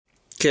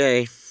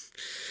Okay,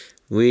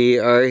 we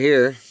are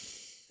here.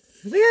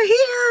 We are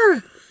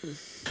here!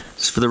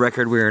 Just for the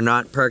record, we are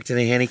not parked in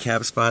a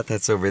handicap spot.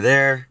 That's over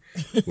there.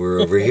 We're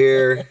over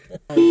here.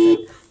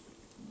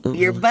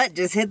 Your butt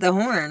just hit the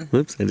horn.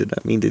 Whoops, I did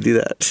not mean to do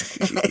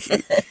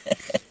that.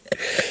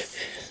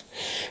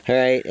 All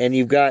right, and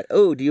you've got,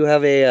 oh, do you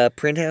have a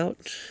printout?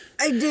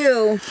 I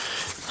do.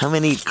 How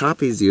many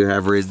copies do you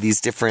have, or is these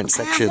different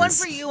sections? I have one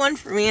for you, one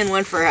for me, and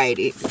one for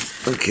Heidi.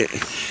 Okay.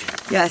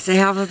 Yes, I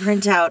have a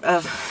printout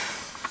of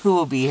who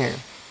will be here.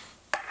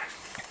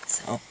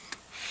 So,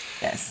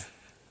 yes.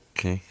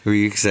 Okay, who are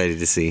you excited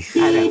to see?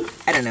 I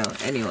don't know,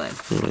 anyone.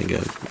 Oh my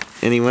god.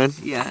 Anyone?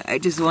 Yeah, I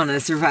just want to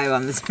survive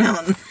on this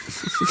mountain.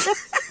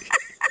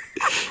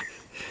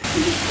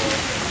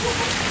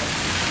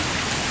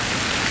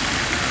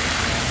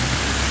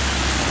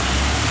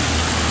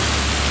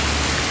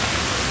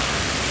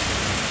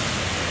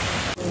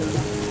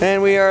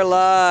 And we are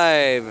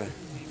live.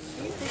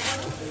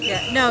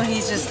 Yeah, no,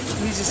 he's just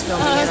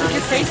filming it on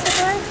his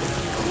Facebook.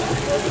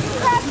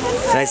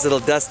 Nice little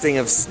dusting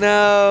of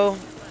snow.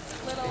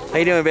 How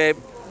you doing, babe?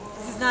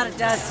 This is not a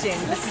dusting.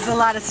 This is a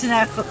lot of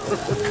snow.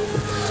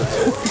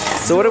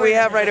 So what do we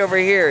have right over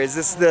here? Is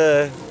this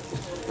the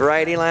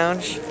Variety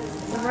Lounge?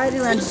 The Variety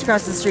Lounge is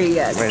across the street,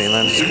 yes. Variety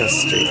Lounge is across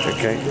the street,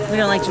 okay. We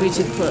don't like to be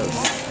too close.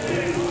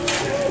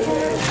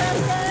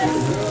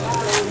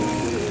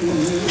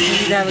 We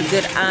need to have a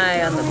good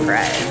eye on the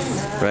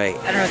prize. Right.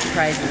 I don't know what the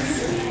prize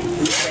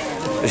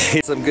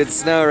is. Some good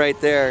snow right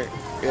there.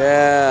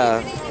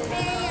 Yeah.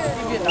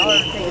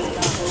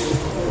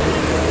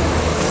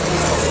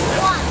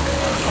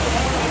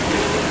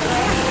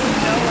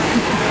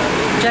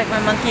 Check my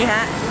monkey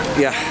hat?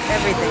 Yeah.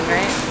 Everything,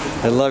 right?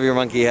 I love your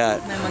monkey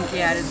hat. My monkey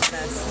hat is the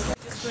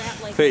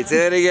best. Wait, say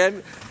that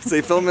again? So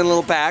you film in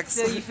little packs?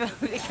 So you film,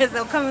 because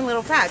they'll come in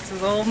little packs for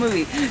the whole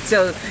movie.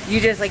 So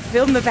you just like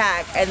film the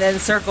pack and then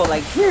circle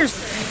like, here's,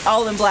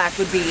 all in black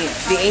would be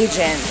the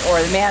agent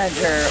or the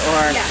manager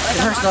or the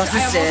personal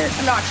assistant.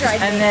 I'm not sure.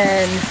 And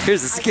then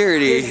here's the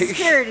security. Here's the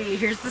security.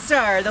 Here's the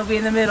star. They'll be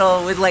in the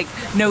middle with like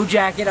no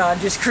jacket on,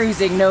 just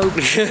cruising, no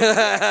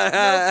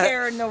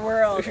care in the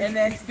world. And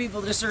then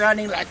people just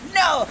surrounding like,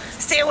 no,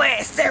 stay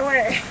away, stay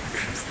away.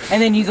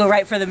 And then you go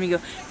right for them and you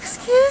go,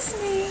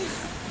 excuse me.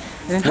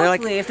 And then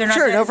hopefully, if they're not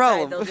sure, no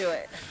problem. they'll do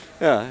it.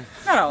 Yeah.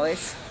 Not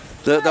always.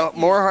 The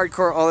more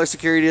hardcore all their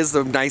security is,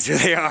 the nicer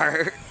they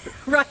are.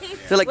 Right?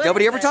 They're like,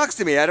 nobody ever talks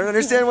to me. I don't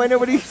understand why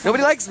nobody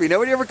likes me.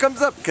 Nobody ever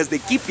comes up because they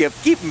keep them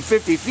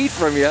 50 feet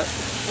from you.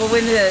 Well,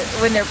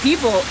 when their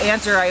people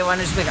answer, I want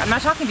to just be like, I'm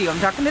not talking to you.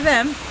 I'm talking to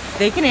them.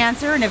 They can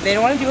answer, and if they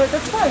don't want to do it,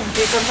 that's fine.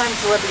 Sometimes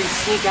celebrities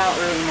sneak out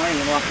early in the morning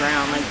and walk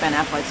around. Like Ben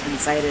Affleck's been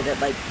sighted at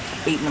like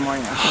 8 in the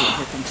morning. I think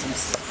here comes some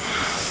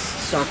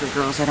stalker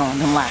girls. I don't want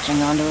them latching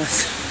onto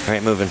us. All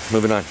right, moving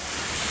on.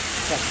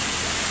 Okay.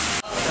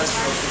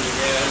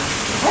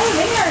 Oh,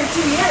 they are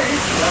 2 years.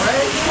 All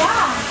right.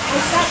 Yeah.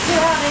 I sat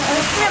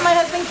here. My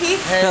husband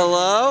Keith. Hey.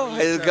 Hello.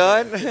 How's it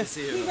going?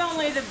 He's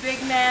only the big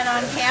man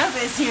on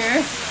campus here.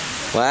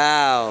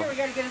 Wow. Here, we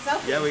gotta get a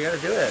selfie. Yeah, we gotta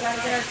do it.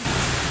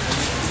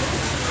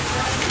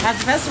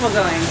 How's the festival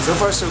going? So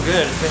far, so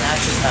good. It's been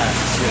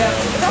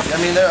action-packed. I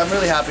mean, I'm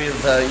really happy with,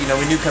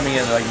 we knew coming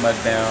in like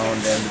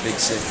Mudbound and the Big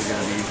Sick were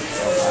gonna be.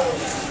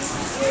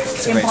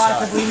 It's a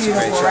impossibly great shot.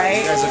 beautiful, right?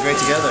 You guys look great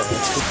together.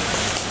 It's cool.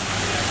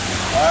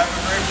 I have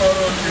a great photo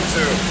of you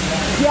too.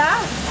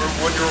 Yeah?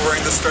 When you were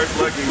wearing the striped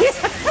leggings.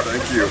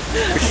 Thank you.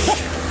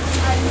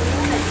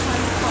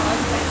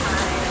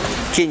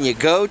 Can you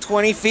go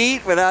 20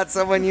 feet without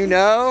someone you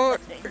know?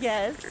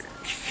 Yes.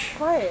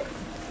 Quiet.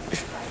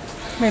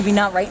 Maybe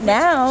not right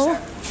now.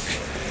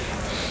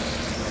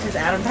 There's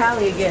Adam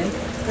Pally again.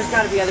 There's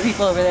got to be other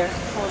people over there.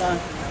 Hold on.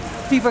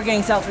 People are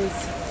getting selfies.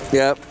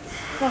 Yep.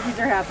 Selfies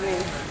are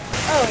happening.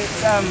 Oh,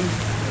 it's,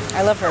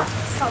 I love her.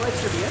 Salt Lake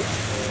Tribune.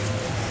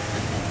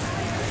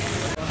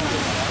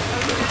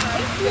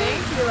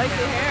 Thank you. Like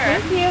your hair.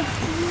 Thank you.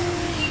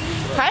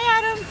 Hi,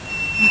 Adam.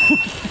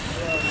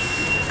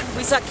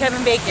 We saw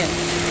Kevin Bacon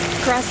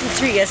across the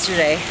street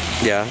yesterday.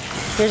 Yeah.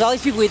 There's all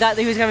these people. We thought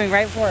that he was coming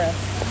right for us.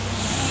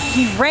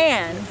 He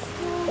ran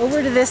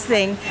over to this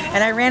thing,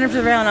 and I ran up to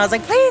the rail, and I was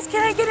like, please,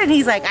 can I get it? And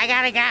he's like, I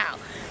gotta go.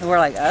 And we're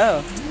like,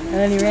 oh. And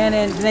then he ran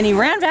in, and then he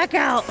ran back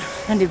out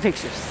and did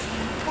pictures.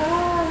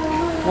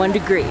 1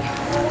 degree.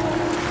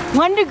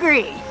 1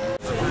 degree.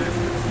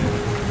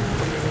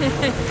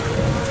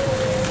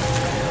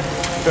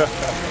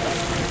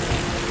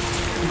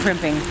 I'm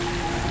primping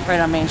right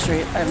on Main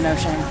Street. I have no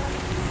shame.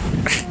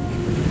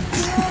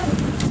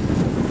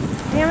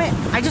 Damn it.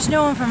 I just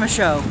know him from a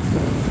show.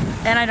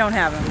 And I don't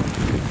have him.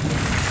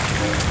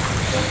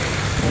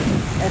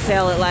 I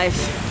fail at life.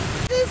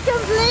 This is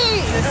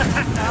complete!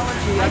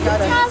 I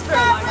got it.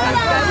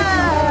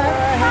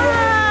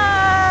 Hi!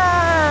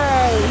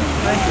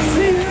 Nice to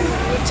see you.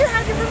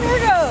 How'd your premiere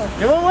go?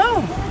 It went well.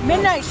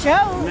 Midnight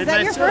show? Is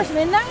that your show. first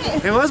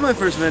midnight? It was my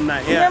first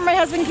midnight, yeah. Remember my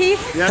husband Keith?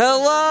 Yes.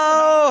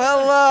 Hello,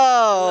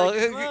 hello.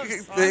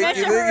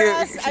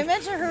 I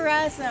meant to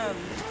harass him.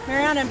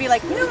 around and be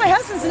like, you know, my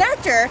husband's an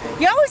actor.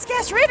 You always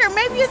cast Ritter.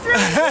 Maybe you throw a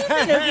Keith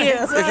interview.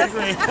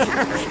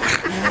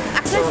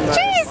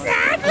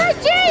 Jason, look,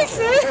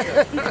 Jason.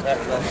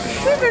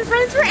 We've been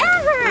friends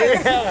forever.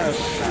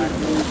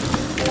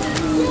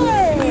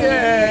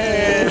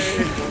 Yay!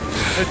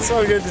 It's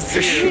so good to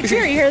see you.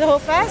 You're here the whole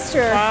fest,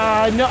 or?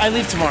 No, I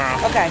leave tomorrow.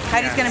 Okay,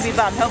 Heidi's gonna be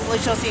bummed. Hopefully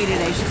she'll see you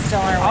today. She's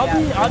still on her way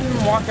up. I'll be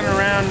walking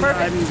around.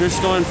 Perfect. I'm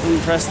just going from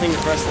press thing to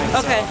press thing.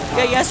 Okay. So.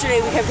 Yeah, yesterday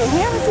we kept going,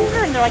 we haven't seen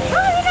her, and they're like,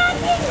 how are you not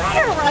seeing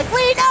Ritter? We're like,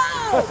 we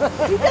know!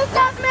 You just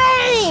got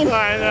Maine!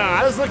 I know.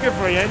 I was looking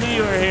for you. I knew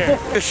you were here. I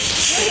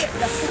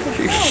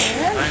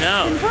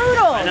know. It's been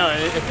brutal. I know.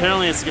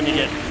 Apparently it's going to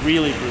get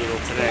really brutal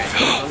today.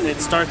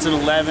 It starts at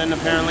 11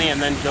 apparently,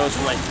 and then goes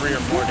for like 3 or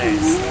 4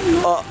 days.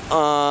 We're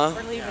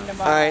leaving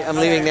tomorrow. Alright, I'm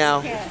leaving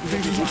now. You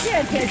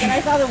can't take it.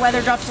 I saw the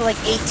weather drops to like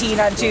 18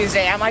 on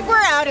Tuesday. I'm like, we're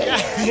out of here.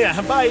 Yeah,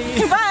 bye.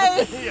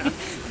 Bye. Yeah.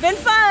 Been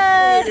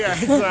fun. Yeah,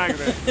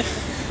 exactly.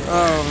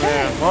 Oh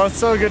man, well it's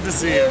so good to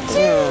see you.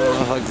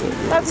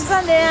 Happy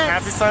Sundance.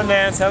 Happy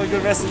Sundance. Have a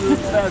good rest of the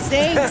fest.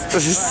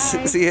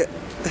 Thanks. See ya.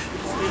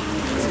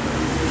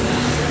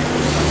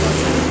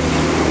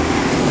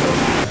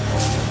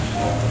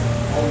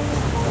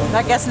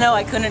 I guess no,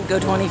 I couldn't go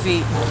 20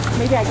 feet.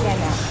 Maybe I can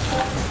now.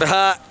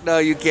 No,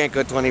 you can't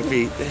go 20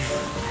 feet.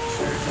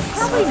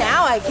 Probably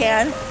now I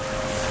can.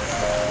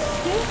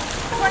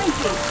 20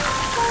 feet.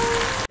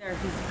 There,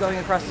 he's going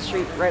across the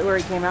street, right where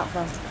he came out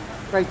from.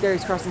 Right there,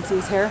 he's crossing. See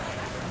his hair?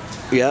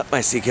 Yep,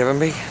 I see Kevin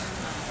Bacon.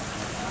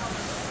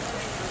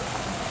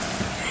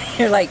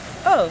 You're like,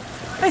 oh,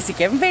 I see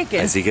Kevin Bacon.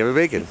 I see Kevin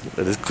Bacon.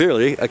 That is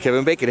clearly a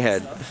Kevin Bacon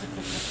head.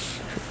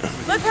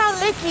 Look how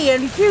licky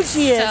and cute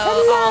she is. So,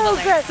 Hello, all the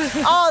licks.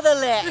 All the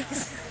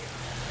licks.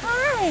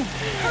 Hi.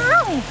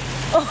 Hi.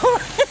 Oh.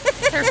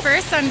 It's her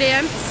first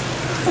Sundance.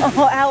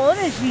 Oh, how old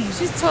is she?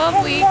 She's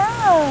 12 weeks.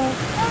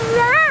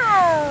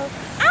 Hello.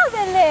 All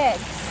the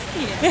licks.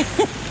 Yeah.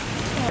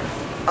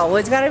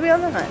 Always gotta be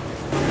on the hunt.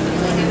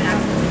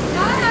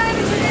 Hi,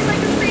 would you guys like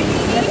a free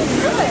meeting?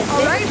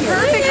 All right,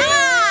 perfect.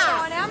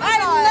 Yeah. On Amazon. I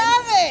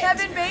love it.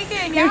 Kevin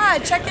Bacon, yeah,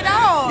 check it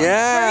out.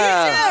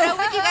 Yeah.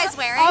 What are you guys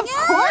wearing? Of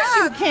course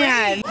you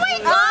can. Oh my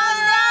Oh God.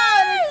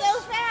 no, it's so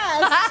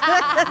fast.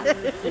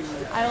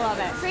 I love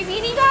it. Free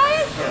meeting,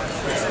 guys?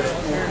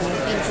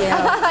 Thank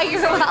you.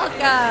 You're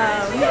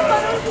welcome.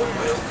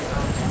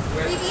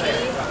 Free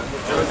meeting?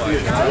 Oh,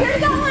 here's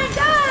that one,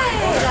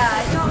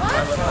 guys. You want one?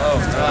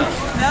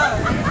 No.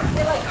 I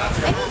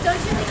mean, don't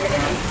you think you're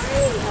in the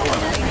free?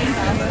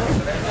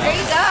 There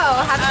you go.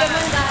 Have a good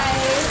one,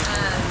 guys.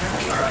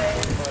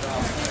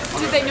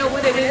 Do they know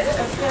what it is?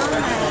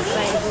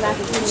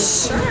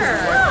 Sure.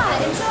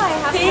 Yeah, enjoy.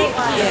 Have Thank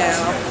fun.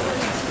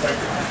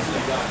 you.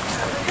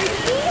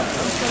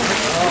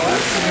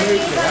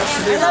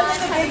 I love that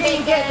the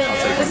big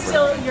it's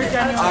still your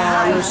genuine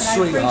eyes,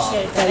 and I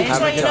appreciate that. I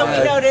just want you to know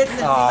we noticed.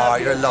 Oh,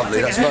 you're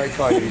lovely. That's very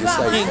kind of you to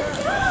say.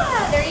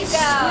 Yeah, there you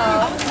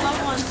go.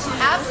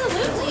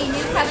 Absolutely.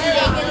 New Kevin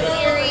Bacon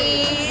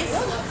series.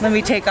 Let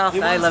me take off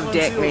the I Love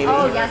Dick, maybe.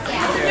 Oh, yes,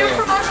 yes. It's a new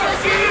promotional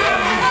series on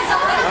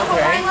Amazon.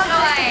 Okay. I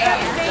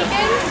love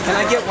bacon. Can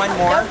I get one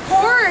more? Of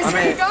course.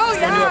 Here you go. It's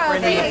gonna do a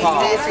friend in the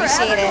paw.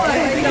 Appreciate it.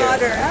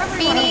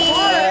 Beanie.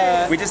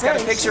 We just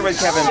got a picture with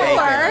Kevin Bacon.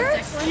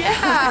 Sure.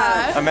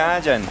 Yeah.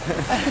 Imagine.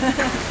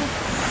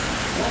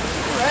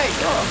 Right,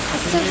 cool.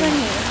 That's so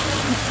funny.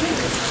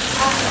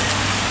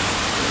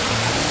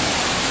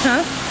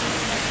 Huh?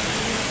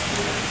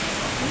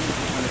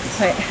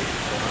 Wait.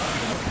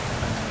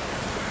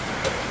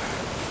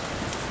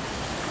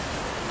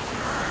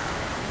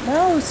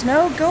 No,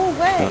 snow, go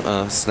away.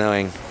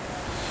 Snowing.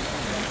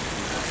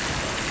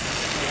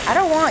 I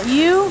don't want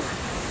you.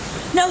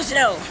 No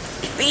snow.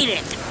 Beat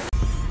it.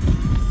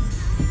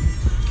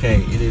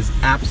 Okay, it is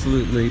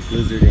absolutely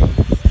blizzarding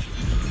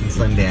in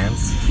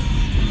Sundance.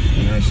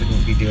 And I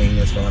shouldn't be doing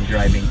this while I'm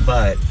driving,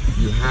 but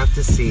you have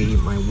to see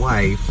my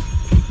wife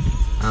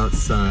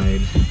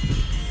outside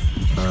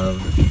of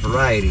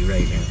Variety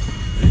right now.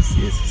 This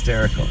is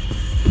hysterical.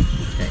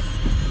 Okay.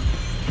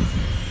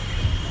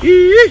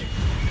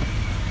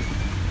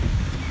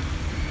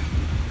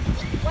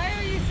 Why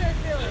are you so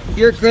silly?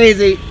 You're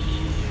crazy.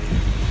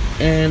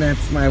 And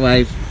that's my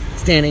wife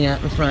standing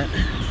out in front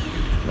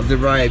of the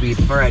Variety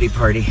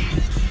party.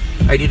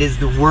 It is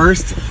the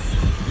worst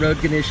road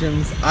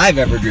conditions I've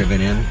ever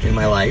driven in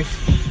my life.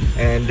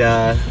 And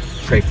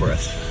pray for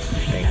us.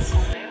 Thanks.